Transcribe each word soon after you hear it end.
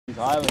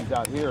The islands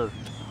out here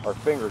are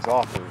fingers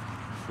off of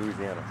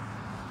Louisiana.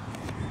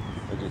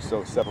 They're just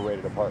so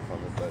separated apart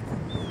from it, but.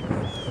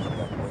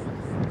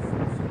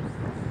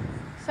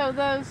 So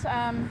those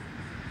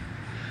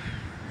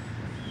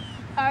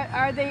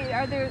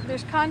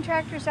there's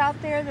contractors out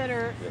there that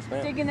are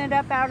digging it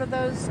up out of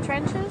those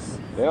trenches?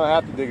 They don't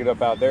have to dig it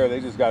up out there. They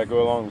just got to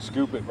go along and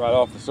scoop it right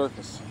off the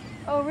surface.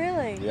 Oh,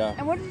 really? Yeah.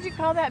 And what did you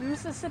call that?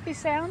 Mississippi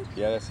Sound?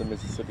 Yeah, that's the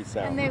Mississippi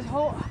Sound. And there's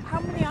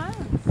how many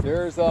islands?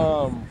 There's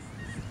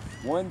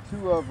 1,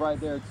 2 of right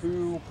there,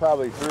 2,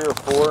 probably 3 or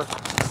 4.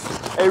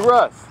 Hey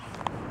Russ,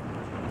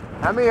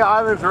 how many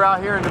islands are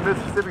out here in the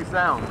Mississippi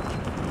Sound?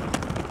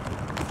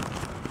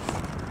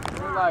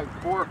 There's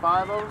like 4 or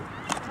 5 of them.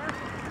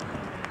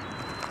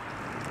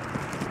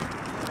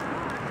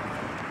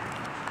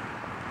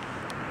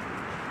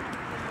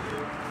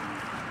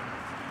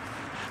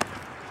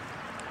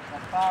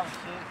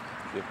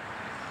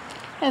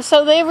 And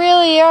so they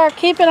really are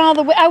keeping all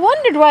the. I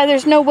wondered why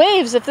there's no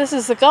waves if this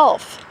is the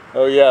Gulf.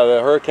 Oh yeah,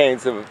 the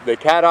hurricanes. The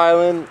Cat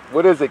Island.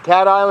 What is it?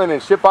 Cat Island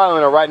and Ship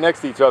Island are right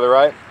next to each other,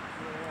 right?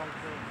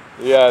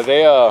 Yeah,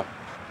 they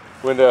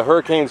when the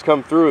hurricanes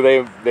come through,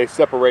 they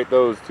separate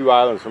those 2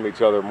 islands from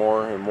each other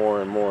more and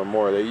more and more and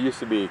more. They used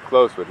to be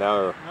close, but now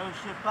they're. No,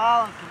 Ship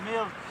Island,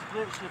 Camille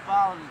split Ship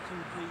Island in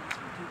two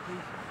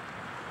pieces.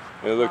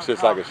 It looks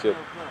just like a ship.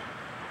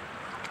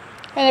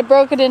 And it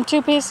broke it in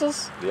 2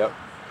 pieces? Yep.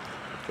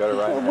 Got it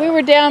right. We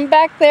were down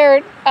back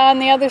there on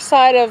the other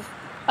side of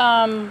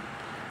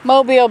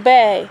Mobile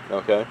Bay.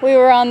 Okay. We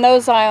were on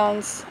those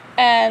islands,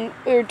 and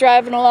we were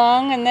driving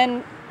along, and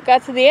then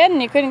got to the end,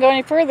 and you couldn't go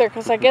any further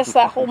because I guess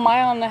that whole 1.5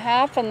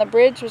 miles and the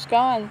bridge was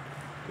gone.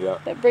 Yeah.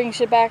 That brings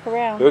you back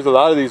around. There's a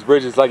lot of these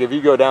bridges. Like if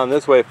you go down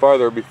this way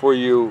farther,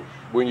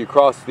 when you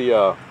cross the,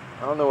 I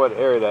don't know what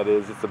area that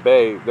is. It's a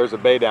bay. There's a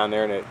bay down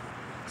there, and it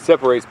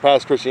separates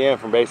past Christian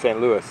from Bay St.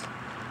 Louis.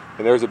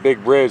 And there's a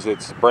big bridge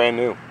that's brand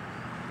new.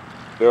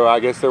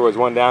 I guess there was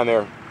one down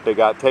there. They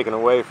got taken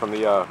away from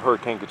the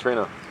Hurricane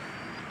Katrina.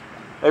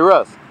 Hey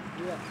Russ.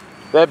 Yeah.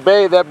 That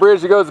bridge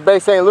that goes to Bay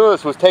St.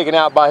 Louis was taken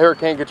out by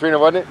Hurricane Katrina,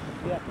 wasn't it?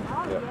 Yeah.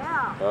 Oh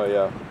yeah. Oh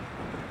yeah.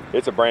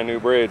 It's a brand new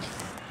bridge.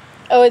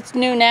 Oh, it's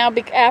new now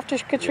after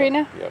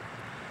Katrina? Yep.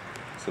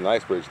 It's a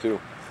nice bridge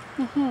too.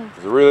 Mm-hmm.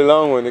 It's a really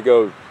long one that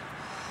goes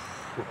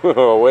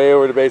way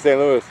over to Bay St.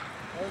 Louis.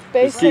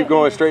 Just keep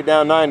going straight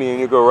down 90 and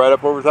you go right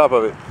up over top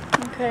of it.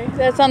 Okay,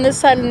 that's on this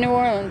side of New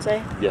Orleans,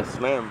 eh? Yes,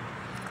 ma'am.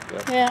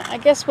 Yep. Yeah, I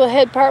guess we'll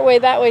head part way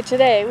that way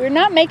today. We're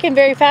not making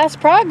very fast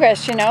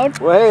progress, you know.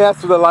 Well, hey,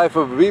 that's the life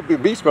of a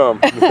beach bum.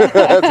 That's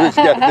what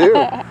you got to do.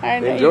 I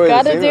know, Enjoy you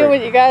got the to do scenery.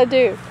 what you got to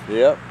do.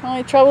 Yep.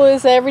 Only trouble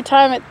is that every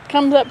time it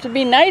comes up to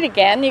be night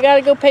again, you got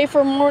to go pay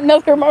for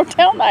another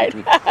motel night.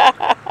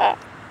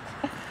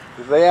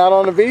 Just lay out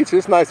on the beach.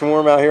 It's nice and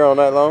warm out here all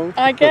night long.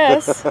 I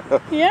guess.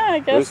 Yeah, I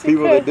guess. There's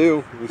people that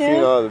do. We've Yeah.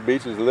 seen all the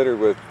beaches littered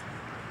with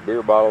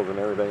beer bottles and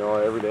everything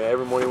on every day,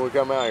 every morning we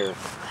come out here.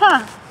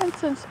 Huh,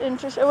 that's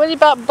interesting. What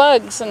about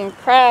bugs and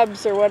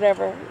crabs or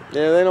whatever?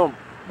 Yeah, they don't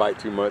bite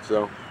too much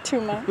though.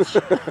 Too much?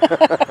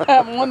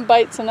 One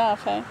bite's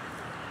enough, eh?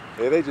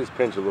 Yeah, they just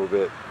pinch a little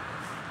bit.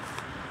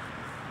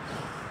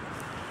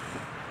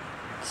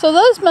 So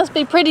those must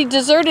be pretty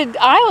deserted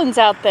islands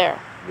out there.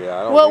 Yeah,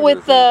 I don't Well, think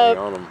with there's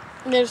anything on them.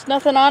 There's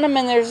nothing on them,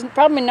 and there's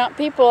probably not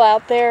people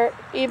out there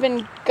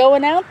even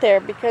going out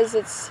there because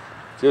it's...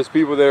 Just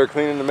people that are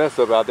cleaning the mess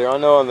up out there. I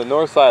know on the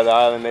north side of the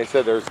island they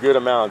said there's a good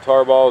amount of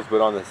tar balls,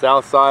 but on the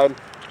south side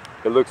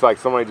it looks like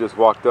somebody just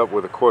walked up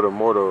with a quart of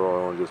motor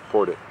oil and just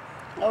poured it.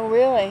 Oh,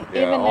 really?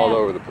 Yeah, even all now?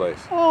 over the place.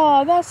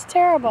 Oh, that's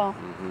terrible.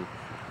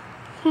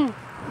 Mm-hmm.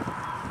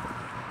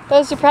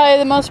 Those are probably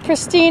the most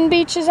pristine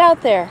beaches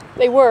out there.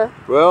 They were.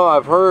 Well,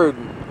 I've heard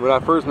when I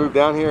first moved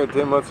down here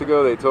 10 months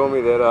ago, they told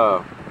me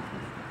that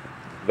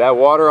that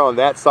water on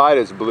that side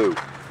is blue.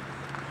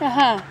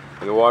 Uh-huh.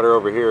 And the water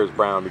over here is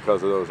brown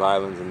because of those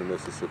islands in the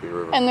Mississippi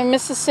River. And the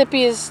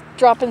Mississippi is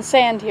dropping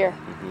sand here.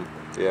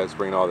 Mm-hmm. Yeah, it's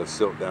bringing all the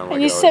silt down.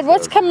 And you said,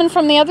 what's coming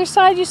from the other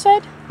side, you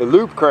said? The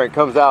loop current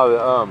comes out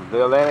of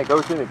the Atlantic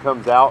Ocean. It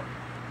comes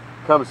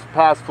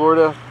past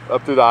Florida,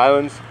 up through the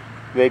islands.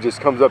 And it just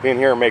comes up in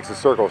here and makes a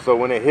circle. So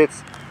when it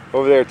hits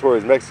over there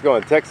towards Mexico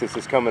and Texas,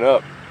 it's coming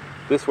up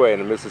this way,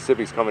 and the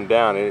Mississippi's coming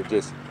down, and it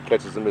just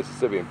catches the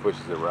Mississippi and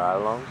pushes it right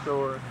along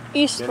shore.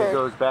 Eastward. Then it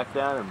goes back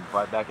down and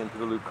right back into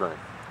the loop current.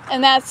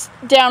 And that's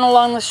down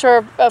along the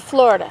shore of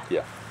Florida?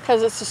 Yeah.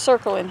 Because it's a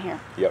circle in here.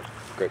 Yep,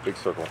 great big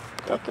circle.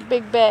 Yep. Like a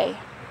big bay.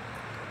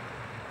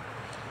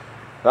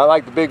 Not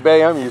like the big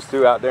bay I'm used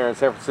to out there in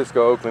San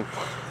Francisco, Oakland.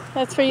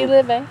 That's where you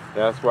live, eh?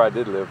 That's where I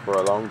did live for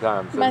a long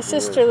time. My 17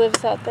 sister years.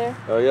 lives out there.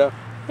 Oh yeah?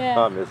 Yeah.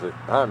 I miss it.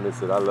 I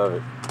miss it. I love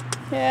it.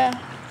 Yeah.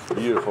 It's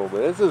beautiful,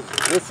 but this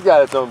has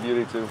got its own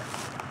beauty too.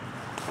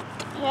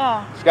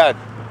 Yeah. It's got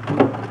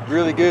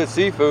really good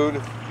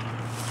seafood.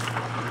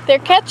 They're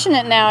catching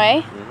it now,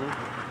 eh? Mm-hmm.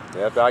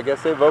 Yeah, I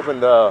guess they've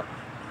opened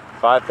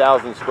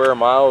 5,000 square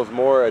miles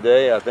more a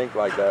day, I think,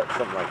 like that,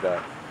 something like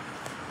that.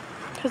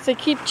 Because they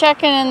keep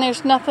checking and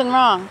there's nothing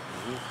wrong.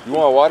 Mm-hmm. You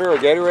want water or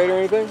Gatorade or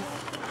anything?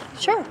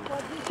 Sure.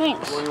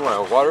 Thanks. What do you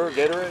want, a water or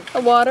Gatorade?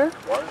 A water?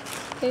 Water?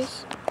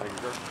 please. Thank you,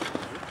 sir.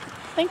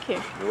 Thank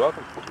you. You're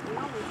welcome.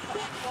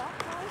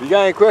 If you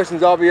got any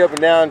questions, I'll be up and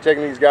down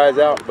checking these guys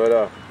out.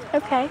 But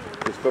Okay.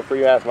 just feel free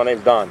to ask. My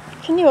name's Don.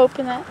 Can you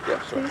open that,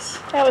 Yeah, sure. please?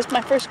 That was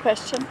my first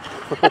question.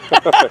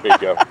 There you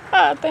go.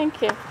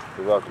 Thank you.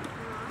 You're welcome.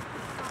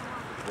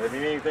 If you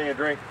need anything to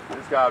drink,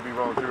 this guy will be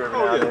rolling through every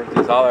now and then.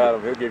 Just holler at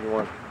him. He'll give you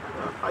one.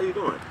 How you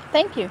doing?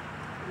 Thank you.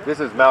 This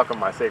is Malcolm,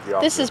 my safety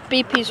officer. This is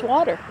BP's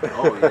water.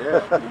 Oh,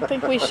 yeah. I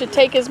think we should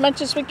take as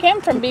much as we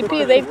can from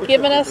BP. They've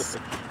given us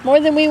more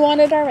than we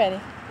wanted already.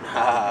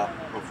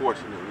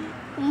 Unfortunately,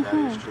 that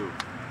is true.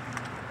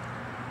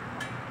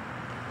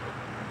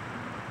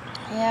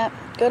 Yeah,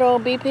 good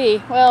old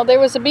BP. Well, there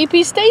was a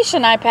BP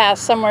station I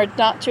passed somewhere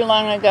not too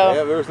long ago.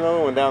 Yeah, there's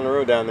another one down the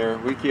road down there.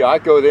 I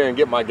go there and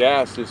get my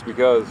gas just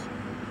because.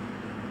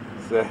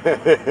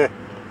 I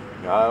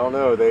don't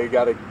know. They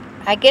got to.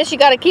 I guess you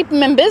got to keep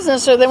them in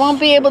business or they won't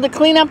be able to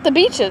clean up the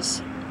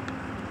beaches.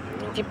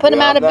 If you put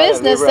them out of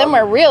business, then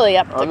we're really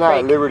up the creek. I'm not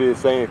at liberty to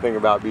say anything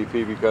about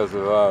BP because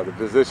of the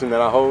position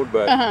that I hold,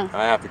 but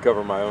I have to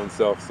cover my own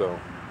self, so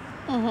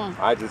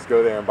I just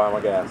go there and buy my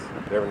gas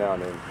every now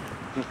and then.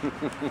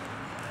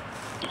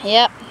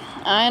 Yep,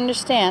 I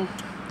understand.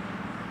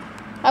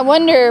 I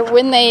wonder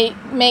when they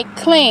make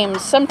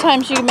claims.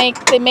 Sometimes they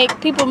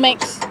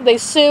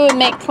sue and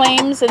make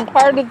claims, and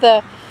part of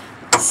the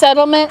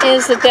settlement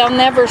is that they'll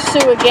never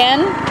sue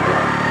again.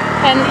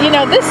 And you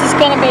know, this is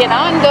going to be an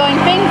ongoing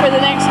thing for the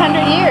next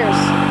 100 years.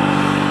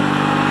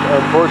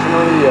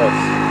 Unfortunately, yes.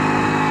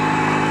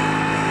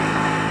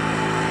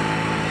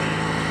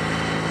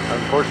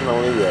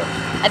 Unfortunately, yes.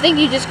 I think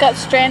you just got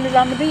stranded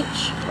on the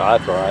beach. Oh,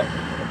 that's all right.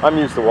 I'm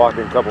used to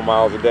walking a couple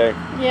miles a day.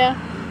 Yeah.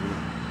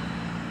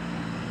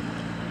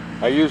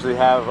 I usually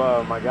have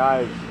my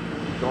guys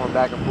going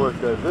back and forth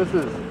because this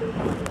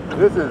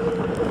is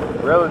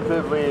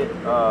relatively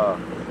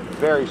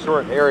very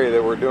short area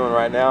that we're doing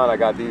right now, and I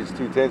got these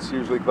two tents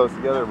usually close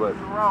together, but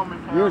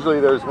usually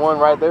there's one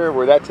right there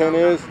where that tent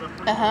is,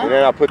 and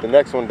then I put the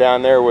next one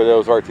down there where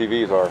those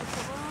RTVs are,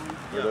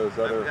 where those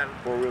other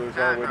four-wheelers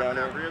are way down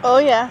there. Oh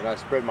yeah. And I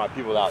spread my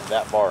people out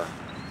that far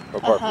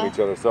apart from each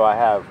other, so I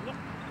have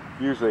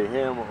usually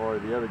him or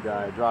the other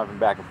guy driving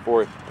back and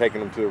forth, taking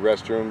them to the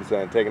restrooms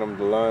and taking them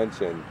to lunch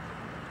and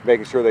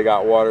making sure they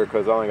got water,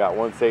 because I only got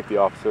one safety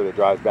officer that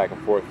drives back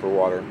and forth for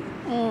water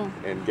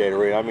and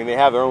Gatorade. I mean, they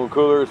have their own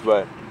coolers,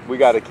 but we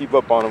got to keep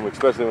up on them,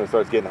 especially when it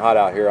starts getting hot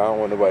out here. I don't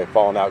want nobody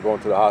falling out,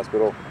 going to the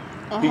hospital.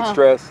 Heat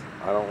stress,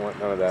 I don't want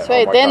none of that. So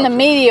wait, then the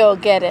media will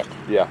get it.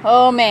 Yeah.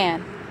 Oh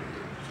man.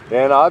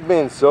 And I've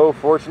been so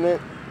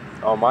fortunate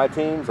on my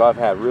teams. I've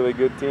had really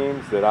good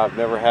teams that I've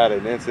never had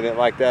an incident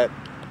like that.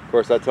 Of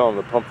course, I tell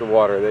them to pump the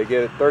water. They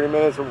get 30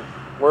 minutes of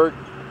work,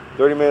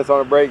 30 minutes on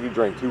a break, you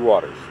drink 2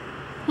 waters,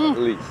 at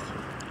least.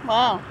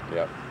 Wow.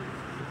 Yep.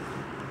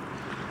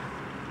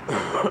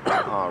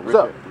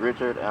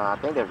 Richard, I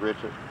think that's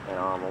Richard, and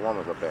a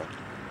woman's up there.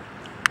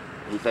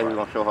 He said he was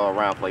gonna show her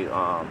around for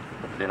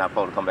then I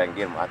told her to come back and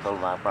get him. I told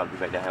him I'd probably be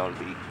back down here on the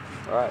beach.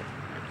 All right.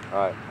 All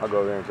right. I'll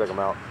go there and check them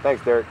out.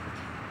 Thanks, Derek.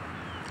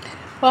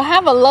 Well,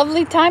 have a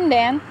lovely time,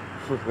 Dan.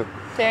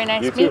 Very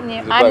nice meeting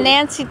you. I'm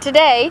Nancy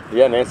today.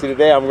 Yeah, Nancy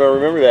today. I'm going to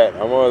remember that.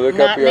 I'm going to look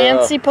up your... Not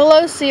Nancy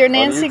Pelosi or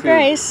Nancy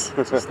Grace.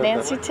 Just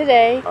Nancy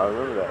today. I'll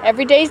remember that.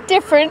 Every day's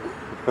different.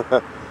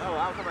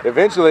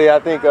 Eventually, I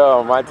think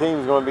my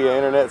team's going to be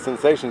internet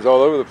sensations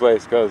all over the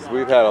place, because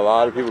we've had a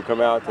lot of people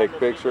come out, take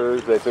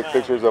pictures. They took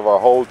pictures of our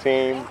whole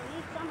team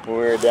when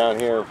we were down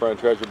here in front of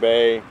Treasure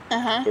Bay.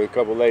 There's a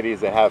couple ladies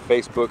that have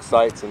Facebook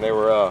sites, and they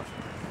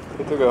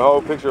took a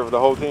whole picture of the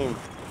whole team.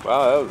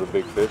 Wow, that was a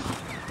big fish.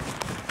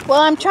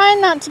 Well, I'm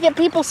trying not to get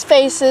people's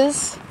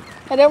faces.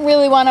 I don't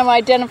really want to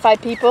identify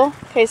people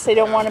in case they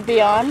don't want to be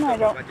on. I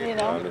don't, you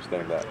know. I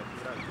understand that.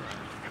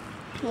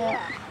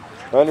 Yeah.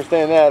 I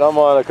understand that. I'm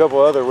on a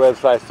couple other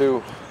websites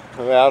too.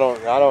 I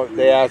mean,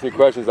 they ask me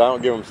questions. I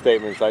don't give them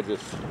statements. I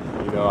just,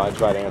 I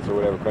try to answer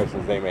whatever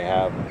questions they may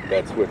have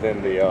that's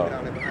within the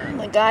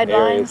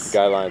guidelines.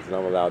 Guidelines that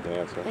I'm allowed to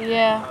answer.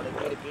 Yeah.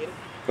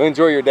 Well,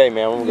 enjoy your day,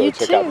 man. I'm going to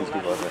go check too. out these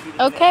people.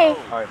 Okay. All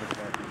right, Mr.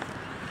 Nancy.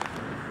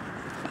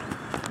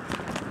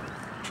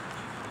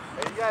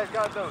 Hey, you guys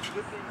got those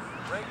 50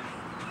 rings?